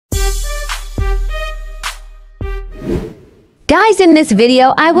Guys, in this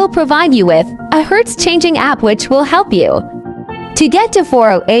video, I will provide you with a Hertz changing app which will help you to get to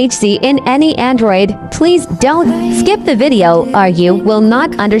 40Hz in any Android. Please don't skip the video or you will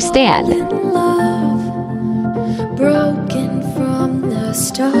not understand. Broken from the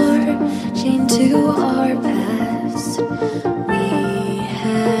start, chained to our past. We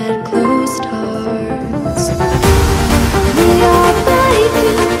had closed hearts. We are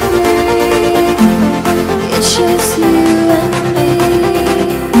breaking free. It's just you and me.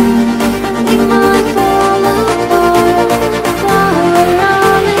 We might fall apart while we're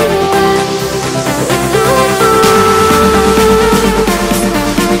running away.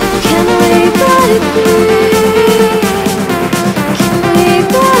 Can we break free?